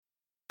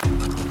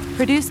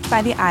Produced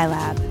by the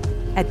iLab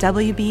at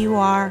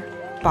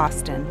WBUR,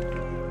 Boston.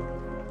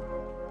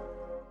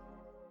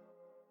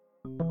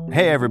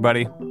 Hey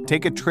everybody,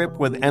 take a trip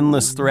with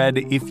Endless Thread,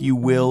 if you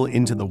will,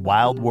 into the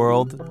wild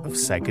world of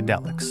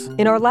psychedelics.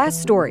 In our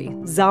last story,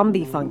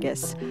 Zombie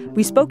Fungus,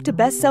 we spoke to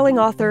best-selling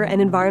author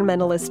and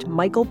environmentalist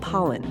Michael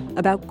Pollan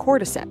about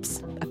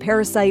cordyceps, a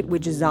parasite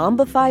which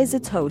zombifies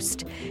its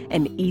host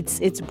and eats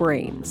its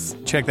brains.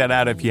 Check that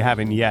out if you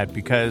haven't yet,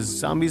 because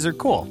zombies are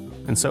cool,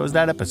 and so is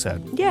that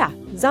episode. Yeah,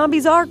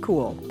 zombies are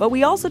cool, but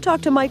we also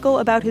talked to Michael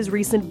about his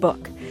recent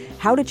book,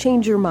 How to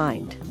Change Your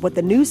Mind, what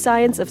the new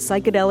science of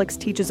psychedelics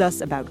teaches us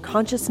about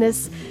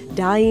consciousness,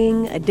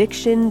 dying,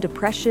 addiction,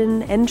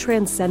 depression, and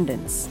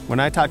transcendence. When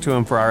I talked to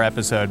him for our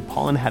episode,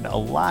 Pollan had a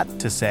lot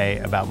to say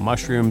about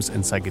mushrooms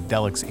and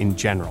psychedelics in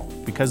general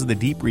because of the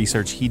deep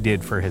research he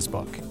did for his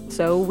book.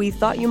 So we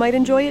thought you might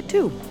enjoy it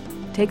too.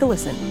 Take a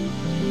listen.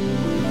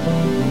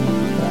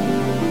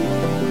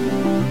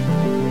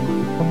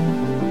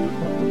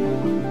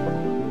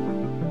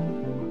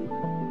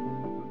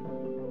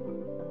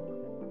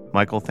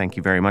 Michael, thank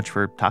you very much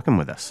for talking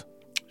with us.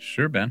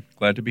 Sure, Ben.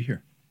 Glad to be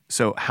here.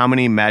 So how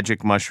many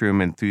magic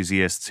mushroom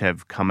enthusiasts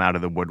have come out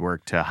of the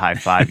woodwork to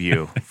high-five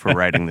you for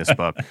writing this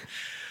book?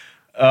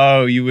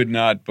 Oh, you would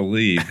not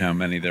believe how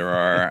many there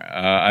are.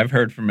 I've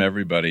heard from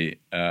everybody.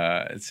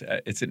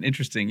 It's an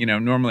interesting,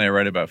 normally I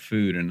write about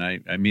food and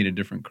I meet a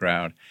different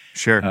crowd.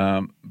 Sure.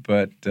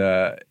 But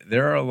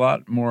there are a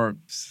lot more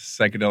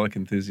psychedelic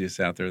enthusiasts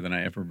out there than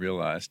I ever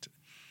realized.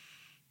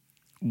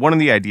 One of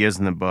the ideas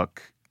in the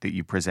book that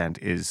you present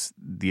is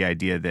the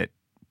idea that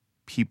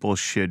people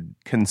should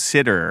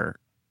consider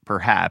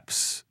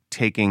perhaps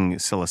taking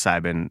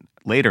psilocybin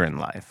later in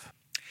life.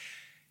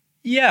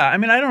 Yeah, I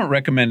mean, I don't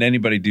recommend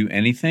anybody do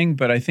anything,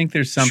 but I think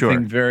there's something Sure.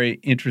 very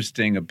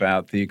interesting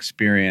about the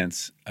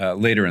experience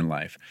later in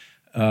life.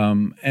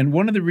 And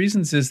one of the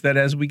reasons is that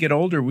as we get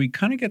older, we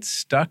kind of get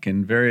stuck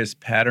in various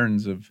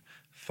patterns of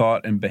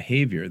thought and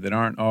behavior that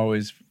aren't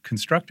always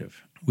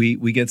constructive. We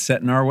get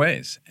set in our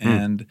ways.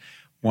 And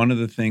one of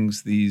the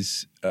things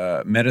these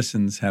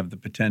medicines have the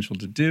potential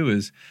to do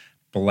is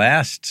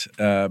blast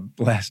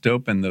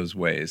open those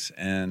ways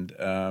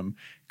and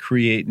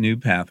create new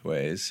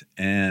pathways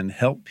and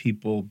help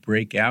people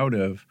break out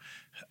of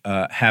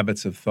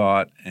habits of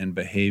thought and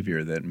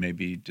behavior that may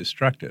be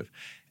destructive.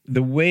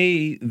 The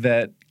way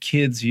that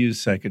kids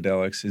use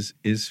psychedelics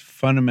is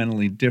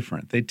fundamentally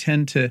different. They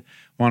tend to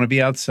want to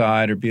be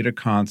outside or be at a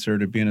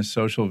concert or be in a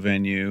social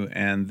venue,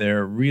 and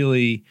they're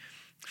really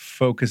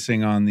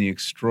focusing on the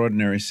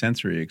extraordinary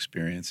sensory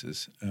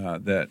experiences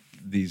that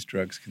these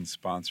drugs can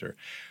sponsor.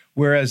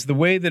 Whereas the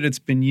way that it's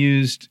been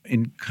used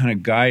in kind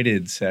of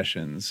guided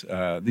sessions,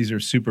 these are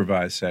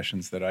supervised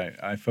sessions that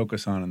I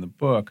focus on in the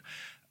book.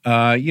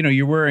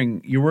 You're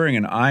wearing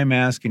an eye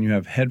mask and you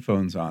have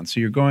headphones on, so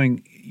you're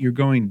going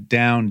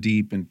down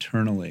deep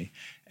internally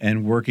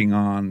and working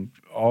on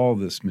all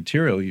this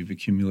material you've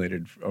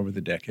accumulated over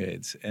the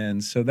decades.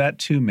 And so that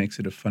too makes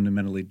it a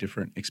fundamentally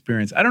different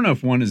experience. I don't know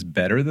if one is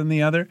better than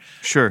the other.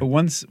 Sure. But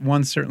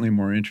one's certainly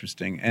more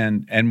interesting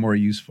and more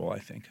useful, I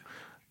think.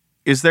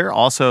 Is there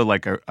also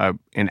like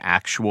an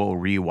actual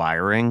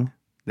rewiring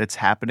that's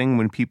happening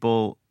when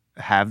people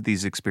have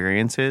these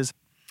experiences?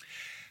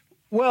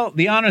 Well,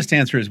 the honest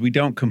answer is we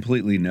don't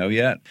completely know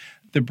yet.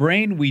 The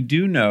brain, we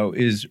do know,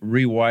 is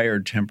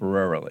rewired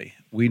temporarily.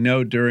 We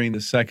know during the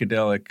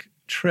psychedelic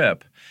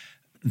trip,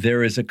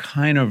 there is a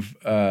kind of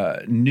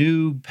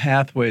new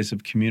pathways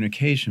of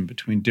communication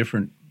between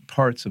different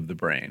parts of the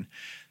brain.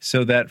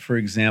 So that, for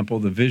example,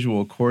 the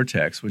visual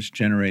cortex, which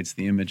generates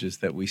the images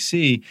that we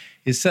see,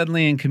 is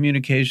suddenly in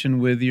communication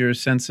with your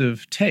sense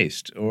of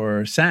taste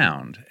or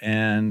sound.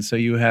 And so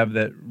you have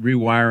that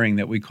rewiring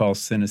that we call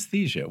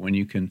synesthesia, when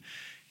you can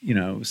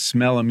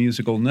smell a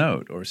musical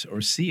note or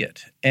see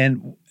it.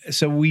 And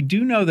so we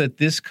do know that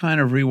this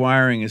kind of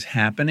rewiring is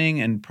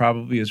happening and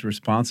probably is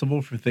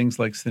responsible for things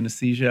like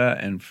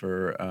synesthesia and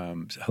for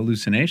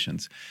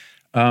hallucinations.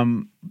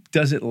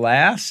 Does it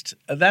last?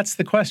 That's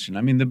the question.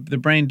 I mean, the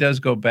brain does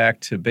go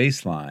back to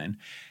baseline.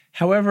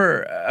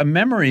 However, a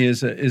memory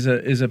is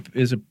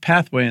a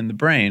pathway in the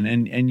brain,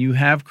 and you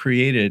have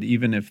created,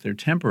 even if they're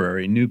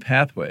temporary, new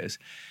pathways.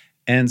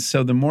 And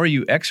so the more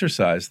you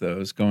exercise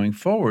those going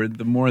forward,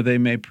 the more they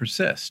may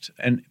persist.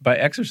 And by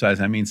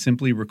exercise, I mean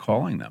simply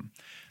recalling them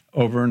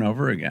over and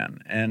over again.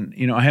 And,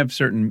 I have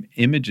certain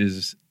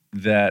images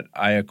that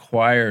I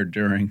acquired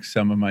during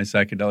some of my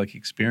psychedelic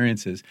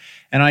experiences,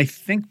 and I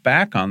think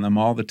back on them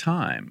all the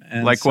time.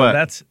 And like so what?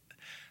 I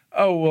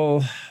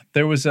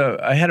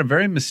had a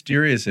very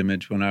mysterious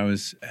image when I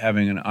was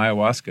having an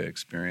ayahuasca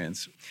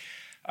experience.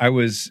 I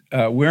was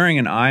wearing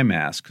an eye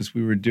mask because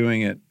we were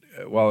doing it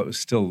while it was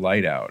still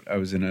light out. I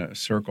was in a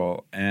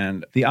circle,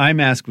 and the eye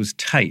mask was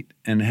tight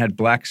and had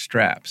black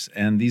straps.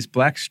 And these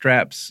black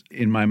straps,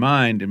 in my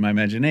mind, in my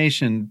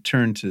imagination,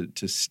 turned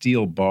to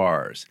steel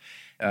bars.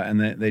 And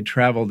they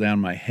traveled down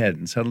my head,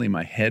 and suddenly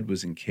my head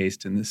was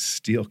encased in this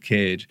steel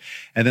cage.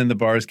 And then the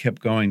bars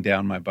kept going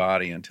down my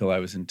body until I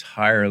was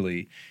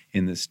entirely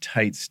in this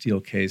tight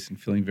steel case and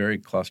feeling very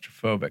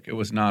claustrophobic. It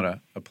was not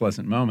a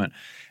pleasant moment.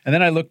 And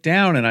then I looked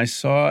down and I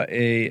saw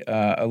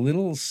a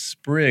little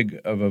sprig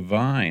of a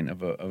vine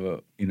of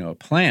a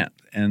plant,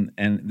 and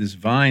this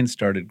vine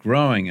started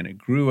growing, and it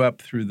grew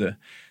up through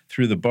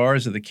the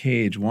bars of the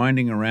cage,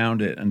 winding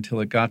around it until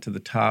it got to the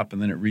top,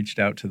 and then it reached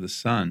out to the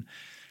sun.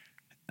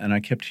 And I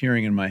kept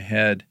hearing in my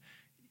head,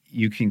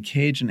 you can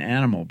cage an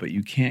animal, but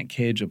you can't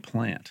cage a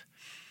plant.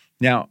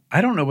 Now, I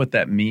don't know what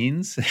that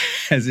means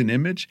as an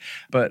image,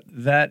 but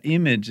that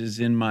image is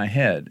in my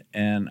head,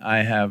 and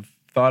I have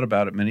thought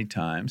about it many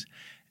times,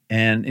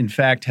 and in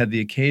fact had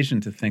the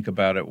occasion to think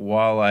about it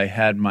while I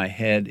had my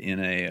head in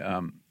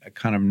a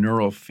kind of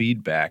neural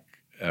feedback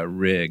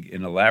rig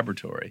in a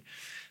laboratory.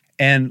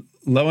 And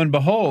lo and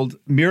behold,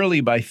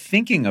 merely by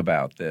thinking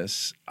about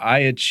this, I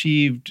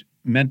achieved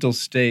mental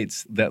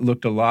states that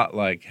looked a lot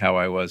like how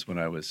I was when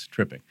I was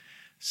tripping.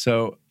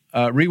 So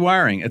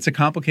rewiring, it's a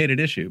complicated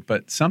issue,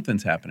 but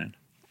something's happening.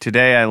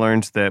 Today I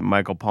learned that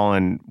Michael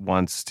Pollan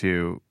wants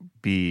to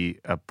be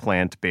a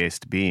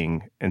plant-based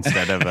being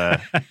instead of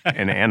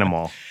an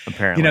animal,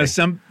 apparently. You know,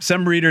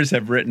 some readers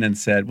have written and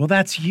said, well,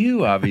 that's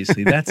you,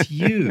 obviously. That's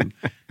you.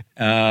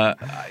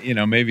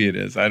 Maybe it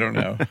is. I don't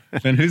know.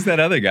 Then who's that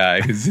other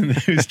guy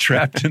who's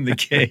trapped in the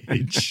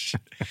cage?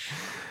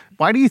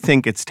 Why do you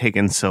think it's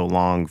taken so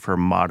long for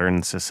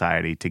modern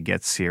society to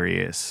get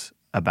serious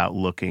about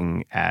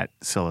looking at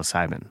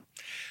psilocybin?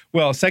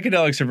 Well,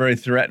 psychedelics are very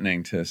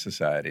threatening to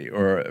society,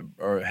 or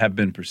have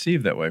been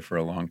perceived that way for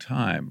a long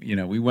time. You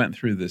know, we went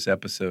through this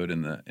episode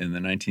in the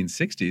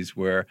 1960s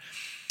where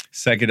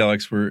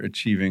psychedelics were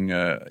achieving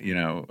a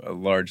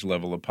large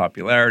level of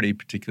popularity,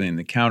 particularly in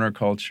the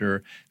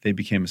counterculture. They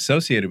became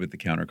associated with the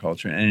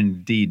counterculture and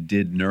indeed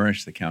did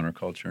nourish the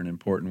counterculture in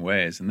important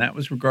ways. And that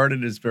was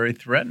regarded as very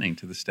threatening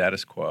to the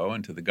status quo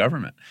and to the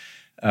government.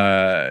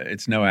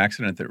 It's no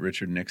accident that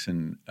Richard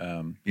Nixon,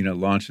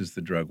 launches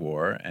the drug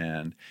war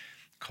and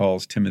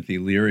calls Timothy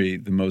Leary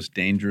the most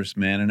dangerous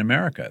man in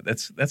America.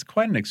 That's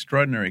quite an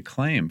extraordinary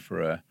claim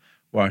for a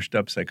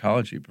washed-up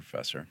psychology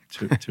professor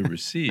to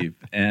receive.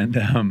 And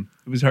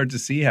it was hard to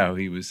see how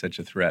he was such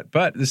a threat.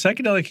 But the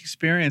psychedelic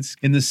experience,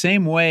 in the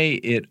same way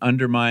it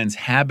undermines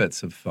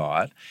habits of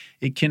thought,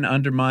 it can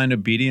undermine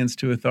obedience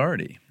to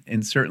authority.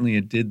 And certainly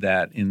it did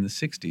that in the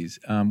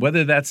 60s.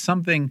 Whether that's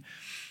something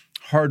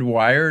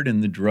hardwired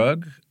in the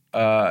drug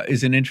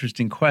is an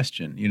interesting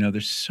question. You know,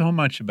 there's so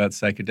much about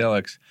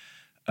psychedelics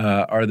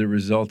are the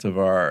result of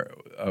our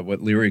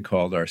what Leary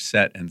called our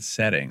set and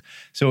setting.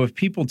 So if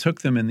people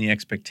took them in the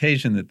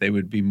expectation that they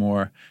would be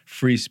more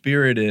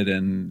free-spirited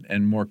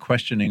and more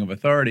questioning of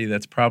authority,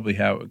 that's probably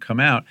how it would come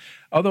out.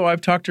 Although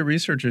I've talked to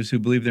researchers who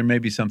believe there may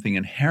be something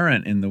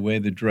inherent in the way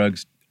the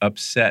drugs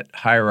upset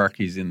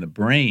hierarchies in the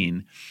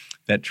brain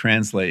that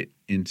translate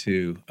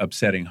into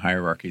upsetting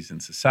hierarchies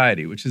in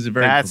society, which is a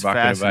very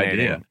provocative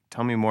idea.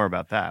 Tell me more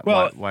about that.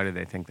 Well, why do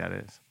they think that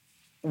is?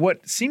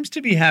 What seems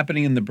to be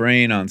happening in the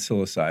brain on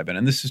psilocybin,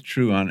 and this is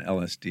true on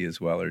LSD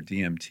as well, or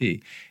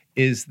DMT,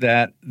 is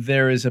that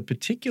there is a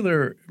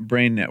particular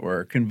brain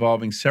network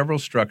involving several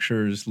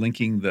structures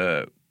linking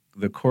the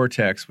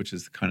cortex, which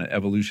is the kind of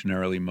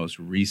evolutionarily most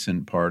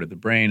recent part of the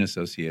brain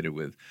associated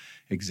with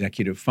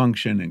executive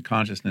function and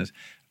consciousness,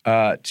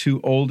 to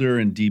older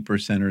and deeper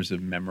centers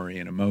of memory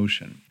and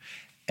emotion.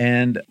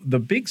 And the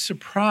big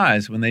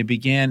surprise when they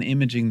began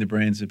imaging the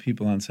brains of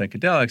people on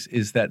psychedelics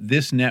is that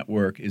this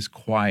network is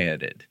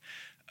quieted.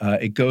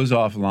 It goes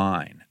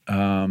offline.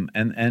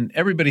 And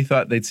everybody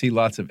thought they'd see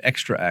lots of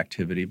extra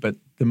activity, but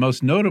the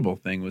most notable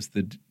thing was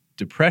the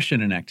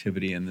depression and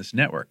activity in this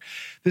network.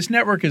 This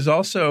network is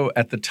also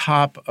at the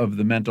top of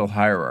the mental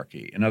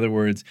hierarchy. In other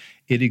words,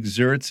 it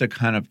exerts a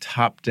kind of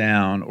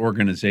top-down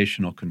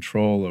organizational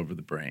control over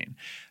the brain.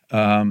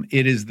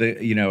 It is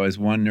as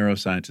one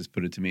neuroscientist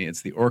put it to me,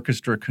 it's the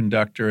orchestra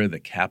conductor, the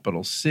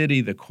capital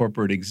city, the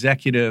corporate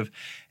executive.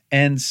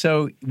 And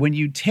so when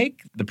you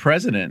take the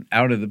president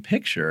out of the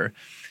picture,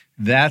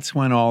 that's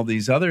when all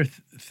these other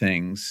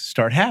things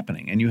start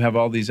happening. And you have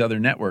all these other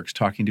networks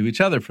talking to each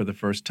other for the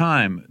first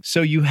time.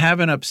 So you have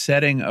an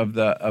upsetting of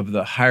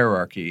the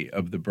hierarchy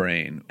of the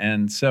brain.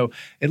 And so,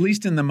 at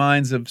least in the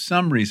minds of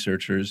some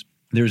researchers,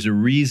 there's a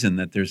reason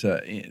that there's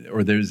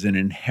an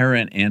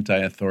inherent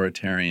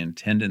anti-authoritarian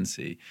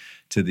tendency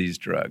to these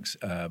drugs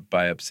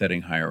by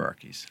upsetting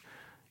hierarchies.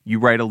 You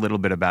write a little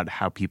bit about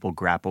how people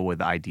grapple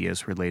with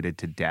ideas related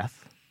to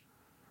death.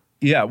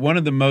 Yeah, one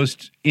of the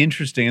most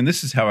interesting, and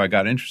this is how I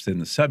got interested in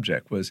the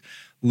subject, was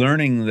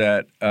learning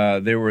that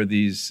there were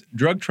these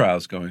drug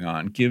trials going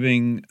on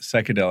giving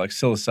psychedelics,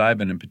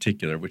 psilocybin in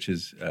particular, which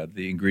is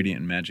the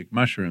ingredient in magic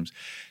mushrooms,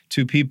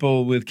 to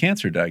people with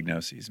cancer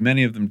diagnoses,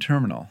 many of them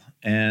terminal,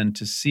 and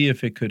to see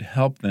if it could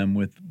help them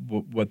with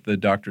what the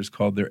doctors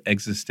called their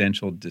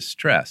existential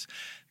distress.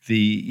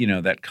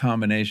 That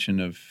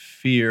combination of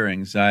fear,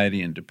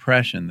 anxiety, and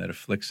depression that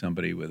afflicts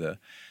somebody with a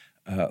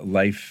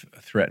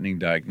life-threatening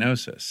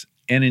diagnosis.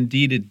 And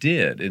indeed it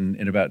did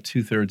in about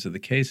 2/3 of the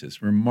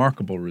cases,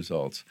 remarkable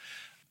results.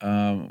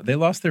 they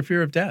lost their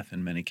fear of death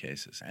in many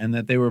cases, and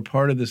that they were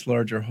part of this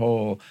larger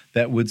whole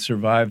that would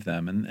survive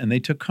them, and they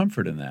took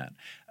comfort in that.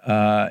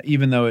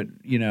 Even though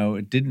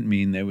it didn't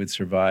mean they would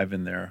survive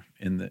in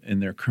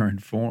their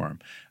current form.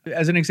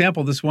 As an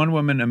example, this one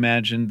woman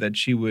imagined that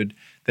she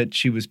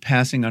was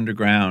passing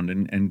underground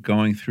and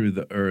going through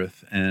the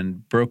earth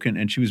and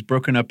she was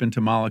broken up into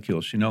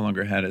molecules. She no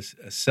longer had a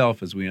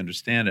self as we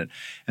understand it,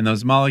 and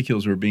those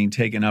molecules were being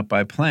taken up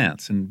by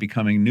plants and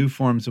becoming new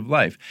forms of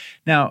life.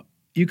 Now,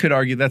 you could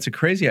argue that's a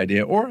crazy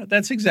idea, or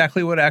that's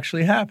exactly what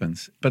actually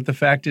happens. But the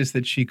fact is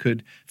that she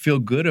could feel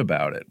good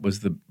about it was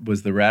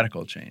the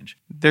radical change.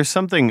 There's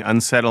something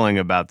unsettling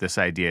about this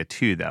idea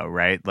too, though,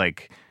 right?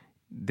 Like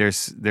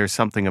there's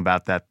something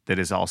about that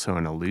is also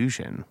an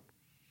illusion.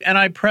 And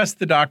I pressed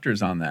the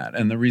doctors on that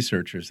and the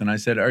researchers, and I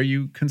said, "Are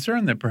you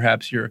concerned that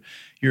perhaps you're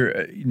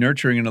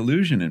nurturing an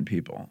illusion in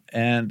people?"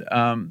 And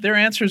their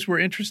answers were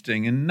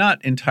interesting and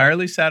not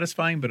entirely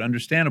satisfying, but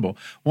understandable.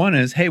 One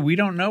is, "Hey, we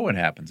don't know what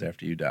happens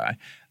after you die."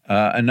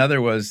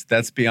 Another was,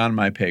 "That's beyond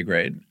my pay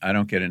grade. I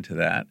don't get into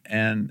that."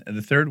 And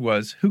the third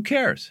was, "Who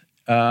cares?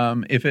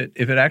 If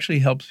it actually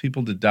helps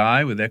people to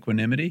die with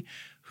equanimity,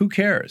 who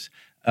cares?"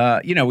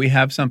 We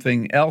have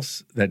something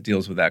else that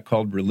deals with that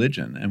called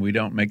religion, and we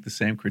don't make the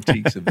same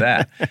critiques of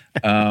that.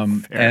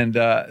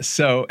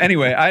 So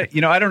anyway,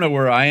 I don't know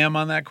where I am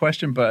on that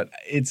question, but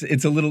it's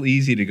a little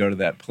easy to go to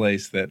that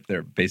place that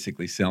they're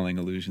basically selling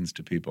illusions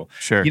to people.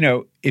 Sure.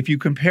 If you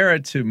compare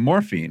it to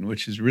morphine,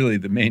 which is really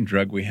the main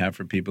drug we have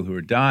for people who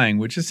are dying,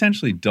 which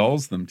essentially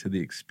dulls them to the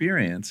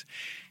experience,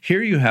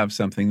 here you have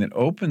something that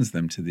opens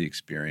them to the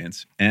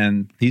experience,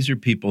 and these are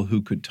people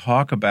who could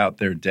talk about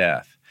their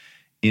death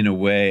in a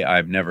way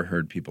I've never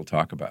heard people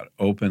talk about,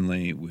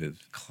 openly,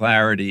 with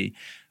clarity.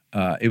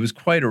 It was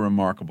quite a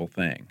remarkable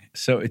thing.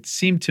 So it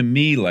seemed to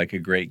me like a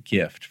great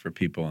gift for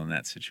people in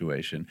that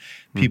situation,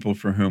 people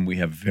for whom we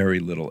have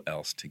very little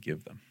else to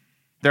give them.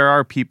 There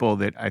are people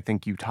that I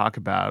think you talk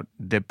about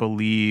that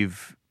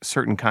believe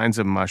certain kinds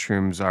of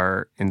mushrooms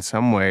are in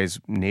some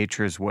ways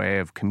nature's way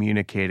of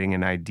communicating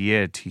an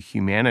idea to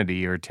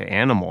humanity or to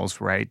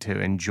animals, right, to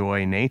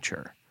enjoy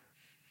nature.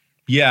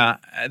 Yeah,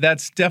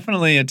 that's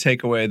definitely a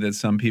takeaway that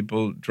some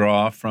people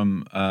draw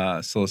from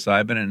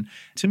psilocybin, and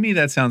to me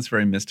that sounds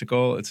very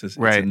mystical. It's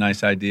a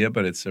nice idea,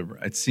 but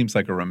it seems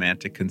like a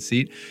romantic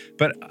conceit.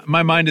 But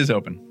my mind is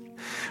open.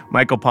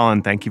 Michael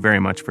Pollan, thank you very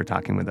much for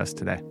talking with us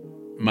today.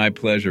 My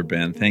pleasure,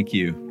 Ben. Thank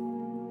you.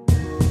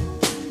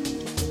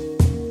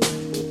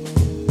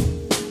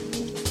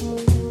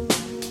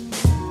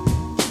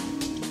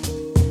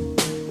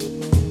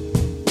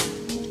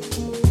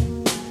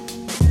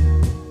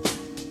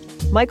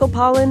 Michael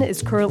Pollan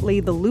is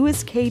currently the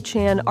Louis K.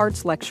 Chan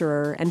Arts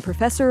Lecturer and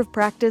Professor of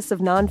Practice of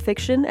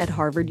Nonfiction at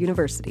Harvard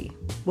University.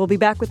 We'll be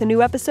back with a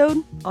new episode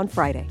on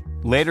Friday.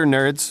 Later,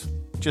 nerds.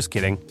 Just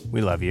kidding.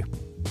 We love you.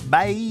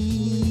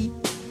 Bye.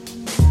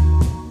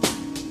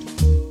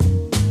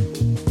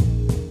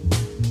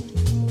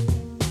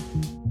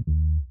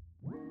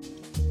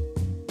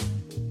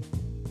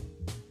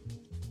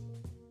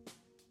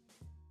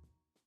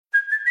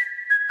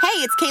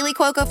 Hey, it's Kaylee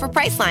Cuoco for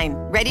Priceline.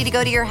 Ready to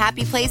go to your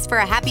happy place for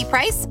a happy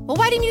price? Well,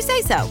 why didn't you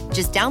say so?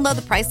 Just download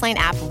the Priceline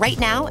app right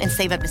now and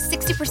save up to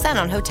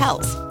 60% on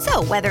hotels.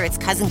 So whether it's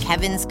Cousin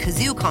Kevin's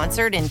Kazoo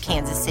Concert in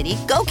Kansas City,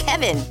 go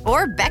Kevin,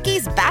 or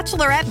Becky's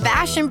Bachelorette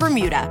Bash in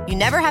Bermuda, you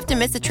never have to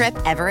miss a trip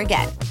ever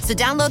again. So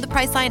download the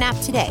Priceline app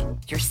today.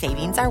 Your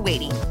savings are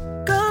waiting.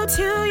 Go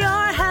to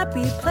your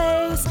happy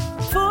place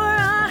for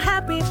a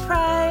happy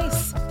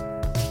price.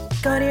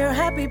 Go to your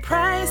happy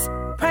price,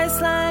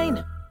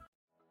 Priceline.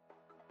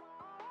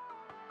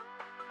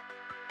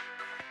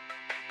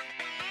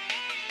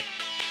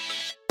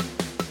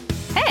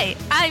 Hey,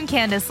 I'm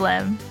Candace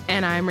Lim.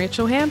 And I'm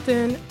Rachel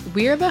Hampton.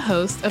 We're the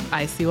hosts of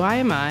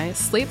ICYMI,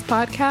 Slate's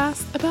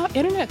podcast about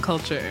internet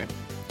culture.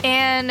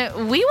 And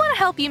we want to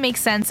help you make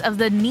sense of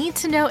the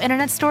need-to-know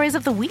internet stories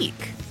of the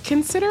week.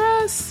 Consider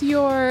us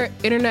your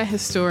internet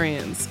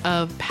historians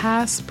of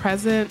past,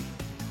 present,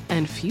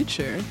 and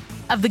future.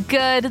 Of the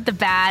good, the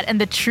bad, and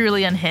the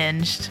truly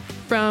unhinged.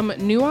 From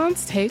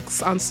nuanced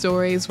takes on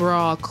stories we're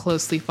all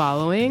closely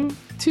following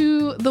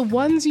to the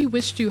ones you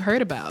wished you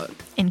heard about.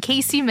 In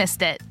case you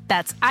missed it,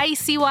 that's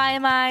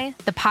ICYMI,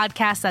 the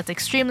podcast that's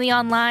extremely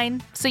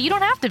online, so you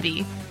don't have to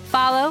be.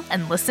 Follow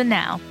and listen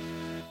now.